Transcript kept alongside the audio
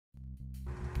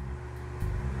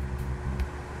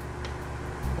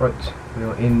Right, we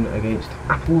are in against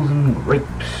apples and grapes.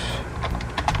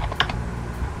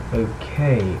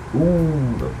 Okay,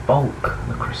 ooh, the bulk,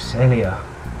 the Cresselia.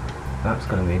 That's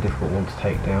going to be a difficult one to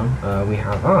take down. We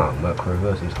have MacLeod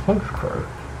versus Honchcrow.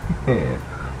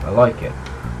 I like it.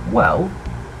 Well,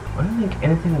 I don't think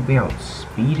anything will be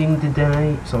outspeeding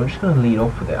Dedenne, so I'm just going to lead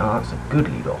off with it. That's a good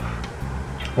lead off.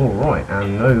 Alright,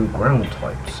 and no ground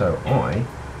type, so I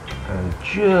am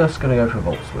just going to go for a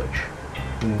Volt Switch.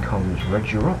 In comes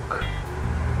Regirock.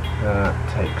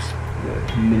 Takes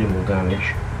minimal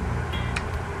damage.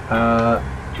 I'm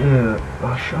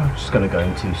just going to go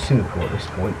into Singapore at this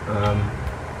point,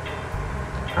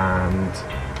 and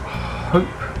hope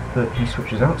that he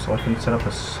switches out so I can set up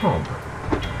a sub.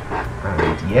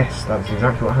 And yes, that's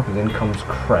exactly what happens. In comes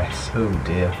Cress. Oh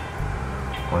dear.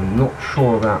 I'm not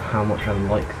sure about how much I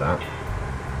like that.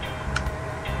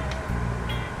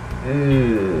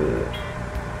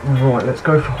 Right, let's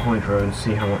go for Hydro and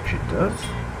see how much it does.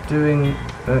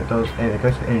 It does, and it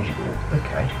goes for Energy Ball.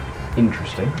 Okay,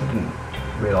 interesting. I didn't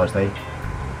realise they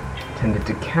tended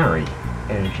to carry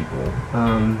Energy Ball.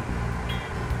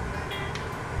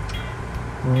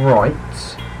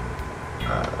 Right.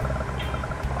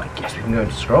 I guess we can go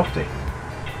into Scrafty.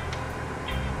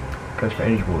 Goes for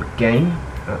Energy Ball again.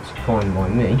 That's fine by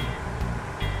me.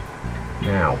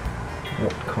 Now,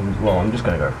 what comes? Well, I'm just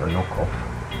going to go for a knockoff.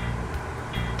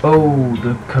 Oh,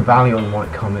 the Cavalion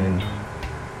might come in.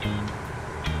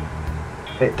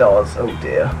 It does. Oh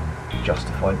dear.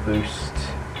 Justified boost.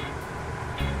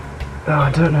 I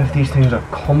don't know if these things are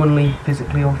commonly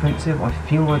physically offensive. I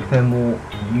feel like they're more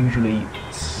usually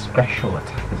special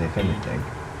attackers, if anything.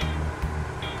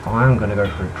 I am going to go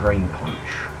for a Drain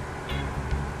Punch,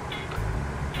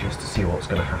 just to see what's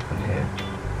going to happen here.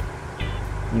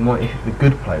 You might, if the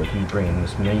good player, if you bring in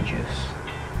this Magus,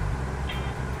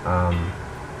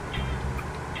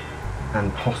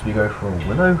 and possibly go for a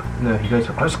Willow. No, he goes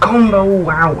for close combo.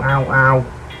 Ow, ow, ow.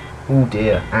 Oh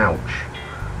dear, ouch.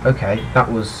 Okay,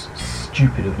 that was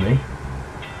stupid of me.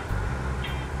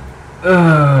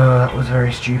 That was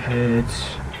very stupid.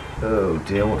 Oh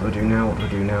dear, what do I do now? What do I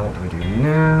do now? What do I do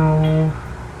now?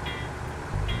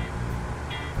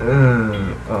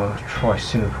 I'll try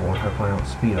Singapore and hope I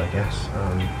outspeed, I guess.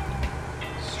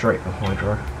 Straight for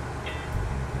Hydro.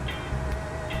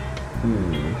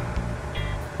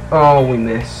 Oh, we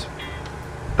miss.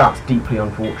 That's deeply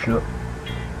unfortunate.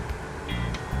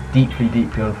 Deeply,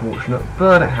 deeply unfortunate,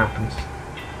 but it happens.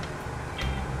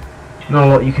 Not a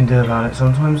lot you can do about it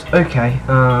sometimes. Okay,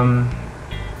 I'm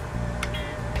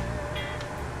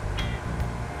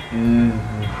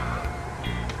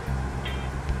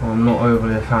not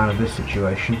overly a fan of this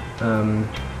situation.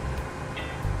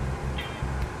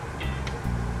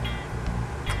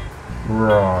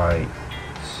 Right.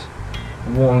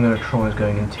 What I'm going to try is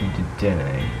going into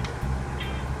Dedenne,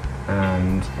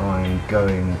 and I'm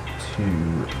going to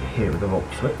hit it with a Volt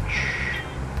Switch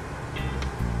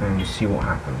and see what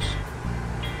happens.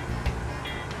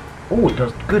 Oh, it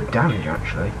does good damage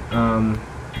actually.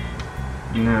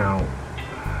 Now,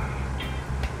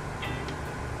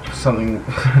 something.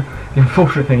 The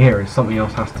unfortunate thing here is something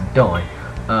else has to die.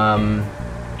 Oh,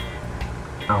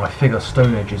 I figure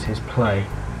Stone Edge is his play,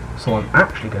 so I'm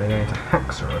actually going to go into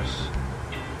Haxorus.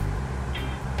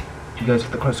 He goes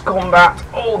for the close combat.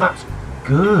 Oh, that's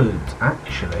good,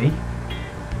 actually,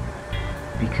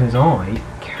 because I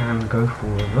can go for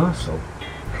reversal.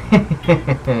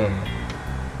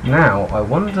 Now, I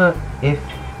wonder if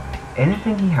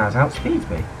anything he has outspeeds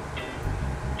me.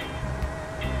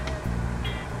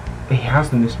 He has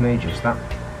the Miss Magus, that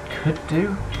could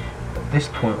do. At this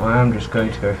point, I am just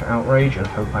going to go for Outrage and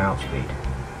hope I outspeed.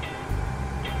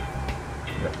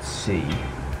 Let's see.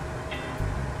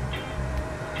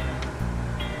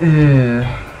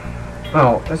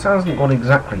 Well, this hasn't gone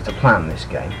exactly to plan, this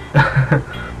game.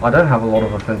 I don't have a lot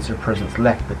of offensive presence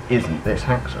left that isn't this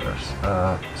Haxorus,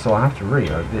 so I have to really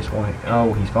hope this one.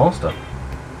 Oh, he's faster.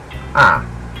 Ah.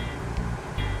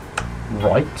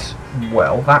 Right.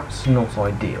 Well, that's not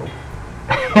ideal.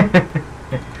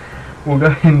 We'll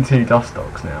go into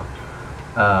Dustox now,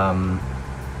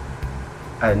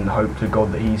 and hope to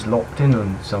God that he's locked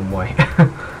in some way.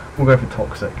 We'll go for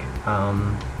Toxic.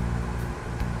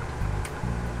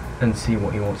 And see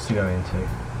what he wants to go into. It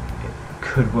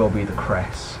could well be the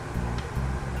Cress,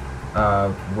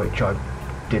 which I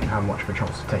didn't have much of a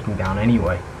chance of taking down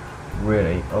anyway,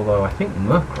 really, although I think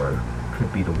Murkrow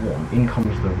could be the one. In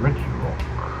comes the Regirock.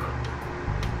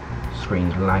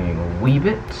 Screen's lagging a wee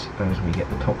bit as we get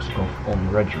the Toxic off on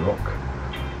Regirock.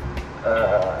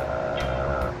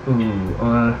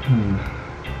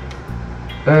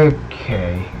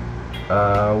 Okay,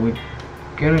 we're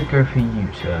gonna go for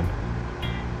U-turn,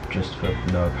 just for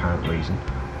no apparent reason.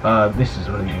 This is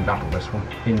a losing battle, this one.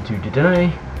 Into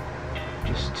Dedenne,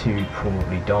 just to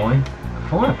probably die.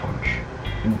 Fire Punch,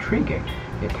 intriguing.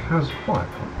 It has Fire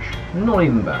Punch, not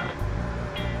even bad.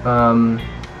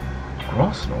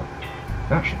 Grass Knot,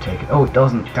 that should take it. Oh, it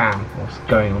doesn't, damn. What's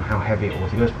going on, how heavy it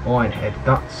was. He goes for Iron Head,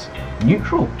 that's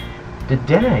neutral.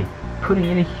 Dedenne, putting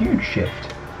in a huge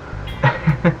shift.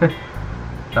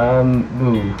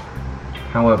 Ooh.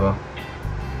 However,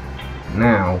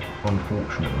 now,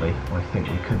 unfortunately, I think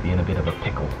we could be in a bit of a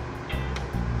pickle.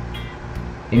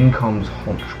 In comes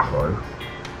Honchcrow.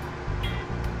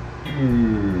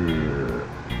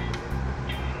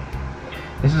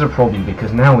 This is a problem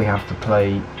because now we have to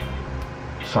play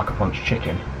Sucker Punch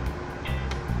Chicken.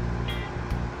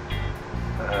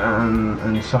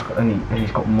 And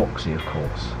he's got Moxie, of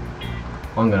course.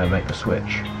 I'm going to make the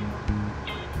switch.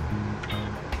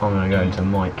 I'm going to go into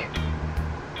Mike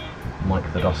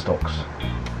the Dustox,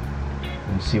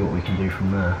 and see what we can do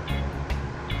from there.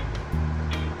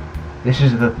 This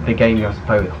is the game you have to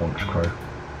play with Honchcrow.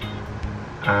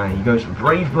 And he goes for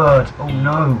Brave Bird. Oh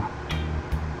no!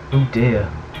 Oh dear.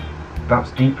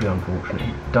 That's deeply unfortunate.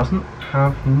 He doesn't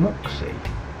have Moxie.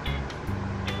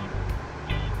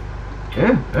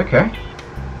 Yeah, okay.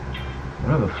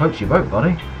 Whatever floats your boat,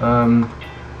 buddy. Time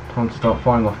to start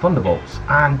firing off Thunderbolts.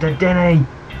 And Dedenne!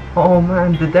 Oh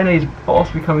man, Dedenne is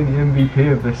fast becoming the MVP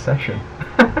of this session.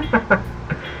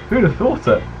 Who'd have thought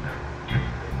it?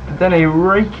 Dedenne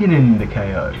raking in the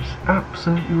KOs.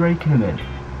 Absolutely raking them in.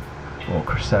 Or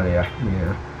Cresselia,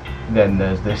 yeah. Then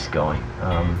there's this guy.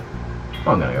 I'm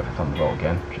going to go for Thunderbolt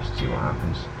again, just to see what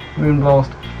happens.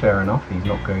 Moonblast, fair enough. He's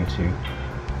not going to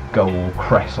go all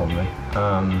Cress on me.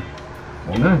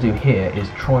 What I'm going to do here is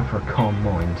try for a Calm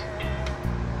Mind.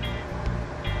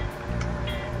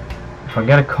 If I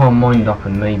get a Calm Mind up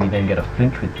and maybe then get a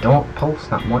flinch with Dark Pulse,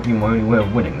 that might be my only way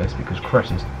of winning this, because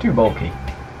Cress is too bulky.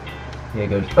 Here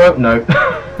goes, oh no,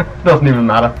 doesn't even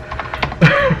matter.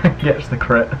 Gets the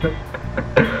crit.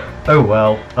 Oh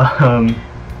well,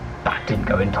 that didn't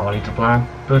go entirely to plan,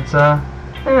 but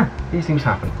yeah, these things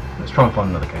happen. Let's try and find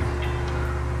another game.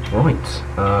 Right,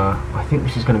 I think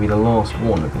this is going to be the last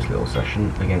one of this little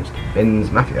session against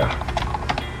Ben's Mafia.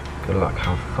 Good luck,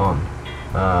 have fun.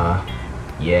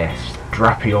 Yes,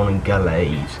 Drapion and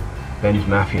Gallade. Ben's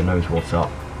Mafia knows what's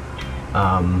up.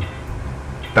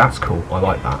 That's cool, I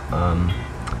like that.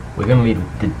 We're going to lead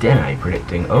with Dedenne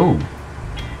predicting, oh,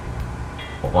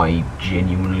 I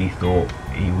genuinely thought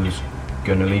he was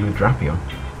going to lead with Drapion.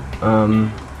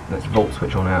 Let's Volt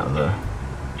Switch on out of there.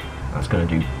 That's going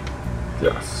to do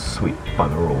sweet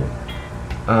bugger all.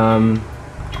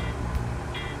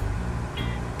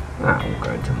 We'll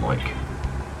go into Mike.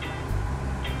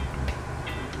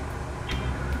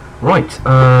 Right,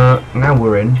 now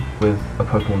we're in with a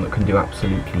Pokemon that can do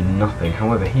absolutely nothing.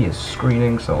 However, he is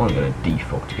screening, so I'm going to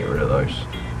defog to get rid of those.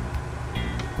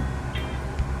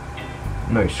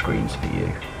 No screens for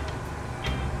you.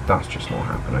 That's just not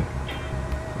happening.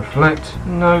 Reflect,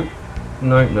 no,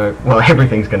 no, no. Well,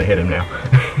 everything's going to hit him now.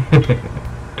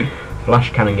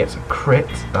 Flash Cannon gets a crit.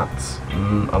 That's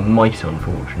a mite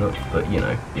unfortunate, but you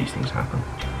know, these things happen.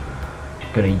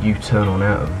 Going to U-turn on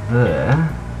out of there.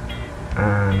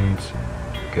 And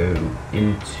go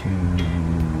into...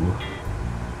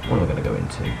 what am I going to go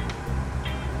into?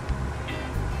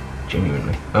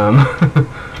 Genuinely.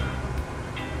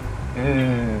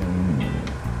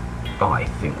 I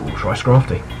think we'll try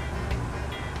Scrafty.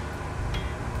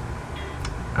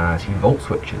 As he Volt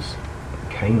Switches.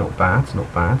 Okay, not bad, not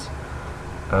bad.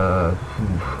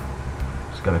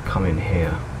 It's going to come in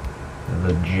here.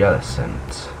 The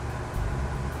Jellicent.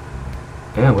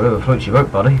 Yeah, whatever floats your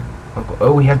boat, buddy.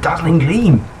 Oh, he had Dazzling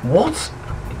Gleam! What?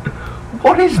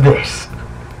 What is this?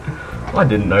 I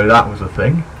didn't know that was a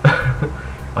thing.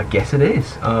 I guess it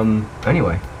is.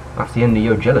 Anyway, that's the end of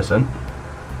your Jellicent,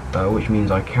 which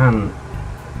means I can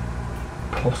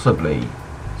possibly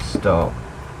start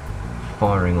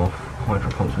firing off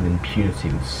Hydro Pumps with impunity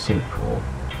with Synchro.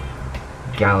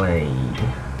 Gallade.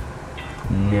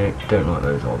 No, don't like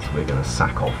those odds. We're going to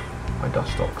sack off my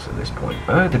Dustox at this point.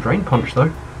 The Drain Punch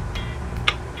though.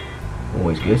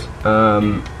 Always good.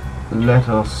 Let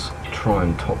us try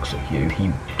and Toxic you. He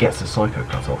gets a Psycho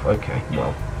Cut off. Okay,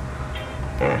 well,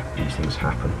 yeah, these things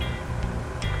happen.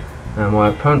 Now,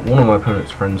 one of my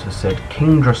opponent's friends has said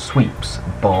Kingdra sweeps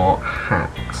bar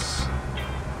hacks.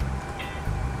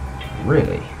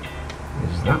 Really?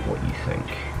 Is that what you think?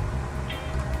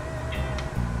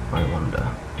 I wonder.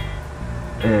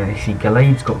 You see,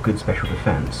 Gallade's got good special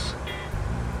defense.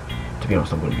 To be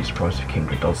honest, I wouldn't be surprised if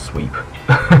Kingdra does sweep.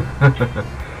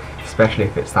 especially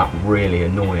if it's that really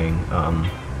annoying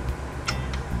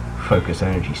focus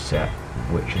energy set,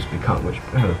 which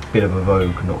had a bit of a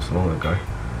vogue not so long ago.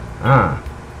 Ah,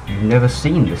 you've never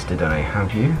seen this today,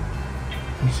 have you?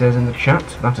 He says in the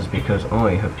chat. That is because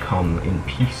I have come in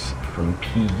peace from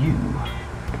PU.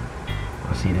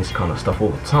 I see this kind of stuff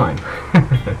all the time.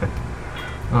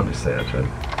 I'll just say that to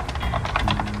him.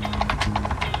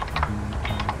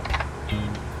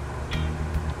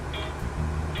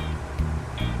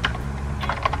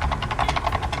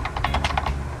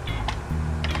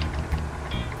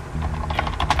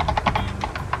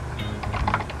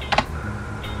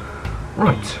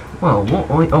 Right, well,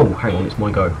 oh, hang on, it's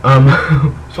my go.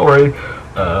 Sorry.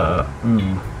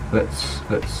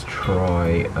 Let's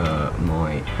try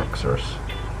my Haxorus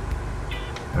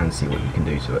and see what you can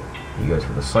do to it. He goes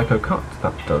for the Psycho Cut.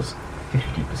 That does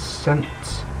 50%.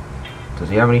 Does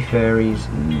he have any fairies?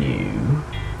 No.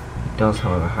 He does,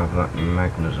 however, have that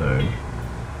Magnezone.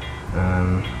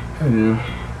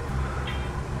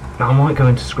 I might go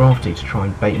into Scrafty to try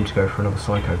and bait him to go for another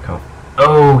Psycho Cut.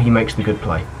 Oh, he makes the good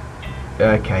play.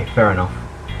 Okay, fair enough.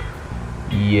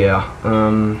 Yeah,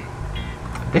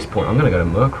 at this point I'm going to go to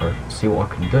Murkrow and see what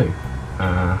I can do.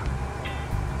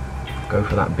 Go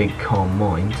for that big Calm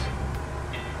Mind.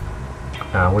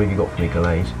 What have you got for me,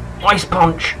 Gallade? Ice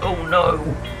Punch! Oh no!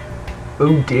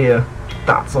 Oh dear.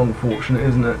 That's unfortunate,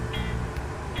 isn't it?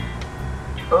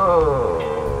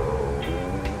 Oh,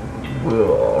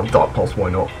 Dark Pulse, why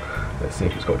not? Let's see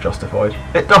if it's got Justified.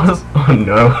 It does! Oh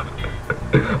no!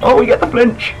 Oh, we get the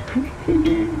flinch!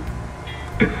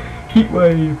 Heat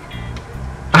Wave!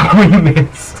 Oh, we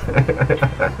missed!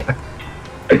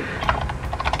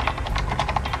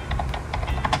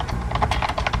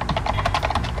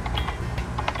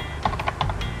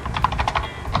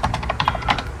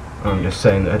 I'm just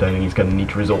saying that I don't think he's going to need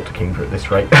to resort to Kingdra at this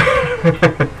rate.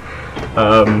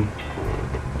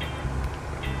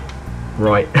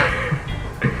 Right.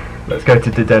 Let's go to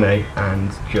Dedenne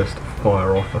and just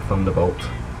fire off a Thunderbolt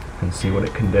and see what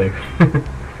it can do.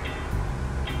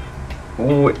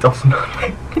 Oh, it does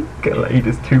nothing. Gallade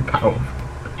is too powerful.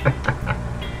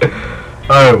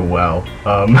 Oh well.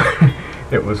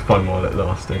 It was fun while it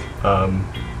lasted.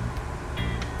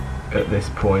 At this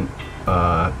point,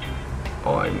 I'm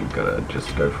gonna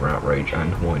just go for Outrage,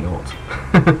 and why not?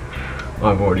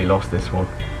 I've already lost this one.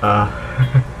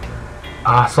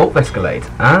 Salt Escalade.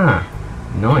 Ah,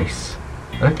 nice.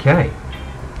 Okay.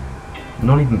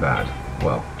 Not even bad.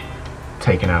 Well,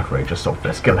 take an Outrage, a Soft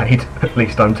Escalade. At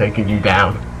least I'm taking you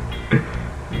down.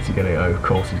 Is he gonna go? Of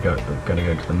course he's gonna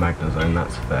go to the Magnezone,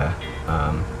 that's fair.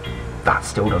 That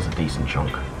still does a decent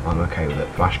chunk. I'm okay with it.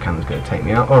 Flash Cannon's gonna take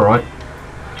me out. Alright.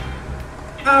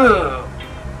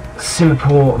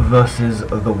 Simipour versus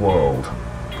the world.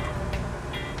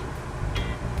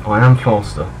 I am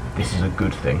faster. This is a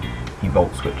good thing. He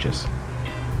Volt Switches.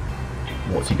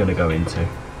 What's he gonna go into?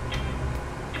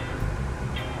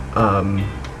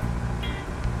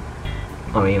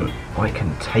 I mean, I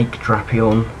can take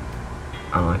Drapion,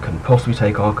 and I can possibly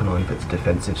take Arcanine if it's a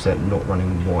defensive set, not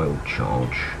running Wild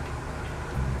Charge.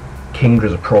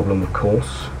 Kingdra's a problem, of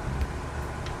course.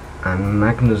 And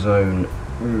Magnezone,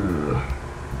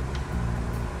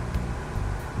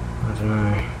 I don't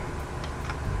know.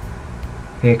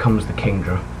 Here comes the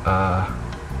Kingdra.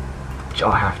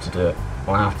 I have to do it.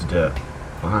 I have to do it.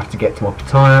 I have to get to my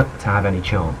Pataya to have any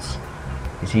chance.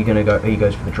 Is he gonna go? He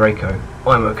goes for the Draco.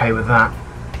 I'm okay with that.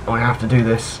 I have to do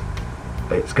this.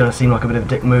 It's gonna seem like a bit of a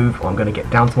dick move. I'm gonna get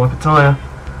down to my Pataya.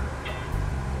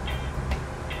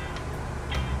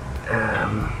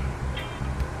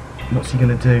 What's he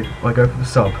gonna do? I go for the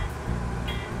sub.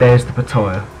 There's the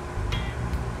Pataya.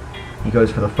 He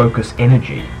goes for the Focus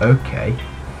Energy. Okay,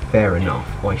 fair enough.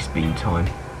 Ice Beam time.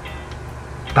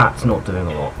 That's not doing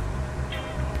a lot.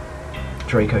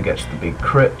 Draco gets the big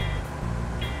crit.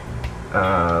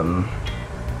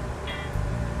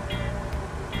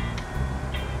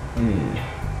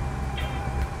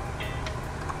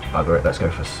 Bugger it, let's go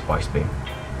for Ice Beam.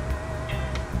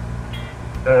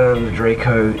 And the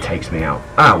Draco takes me out.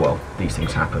 Ah well, these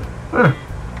things happen.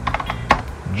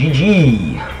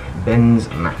 GG! Ben's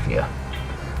Mafia.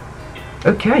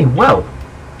 Okay, well,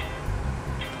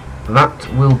 that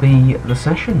will be the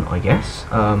session, I guess.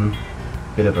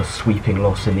 Bit of a sweeping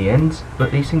loss in the end,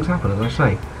 but these things happen, as I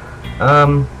say.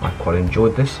 I've quite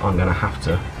enjoyed this. I'm going to have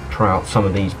to try out some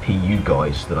of these PU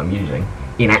guys that I'm using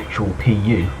in actual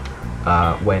PU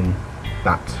when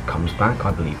that comes back.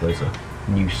 I believe there's a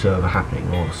new server happening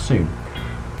rather soon.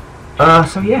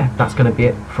 So yeah, that's going to be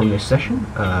it from this session.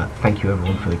 Thank you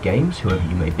everyone for the games, whoever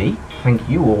you may be. Thank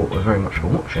you all very much for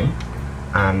watching,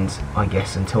 and I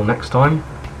guess until next time,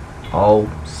 I'll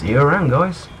see you around,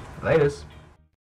 guys. Laters.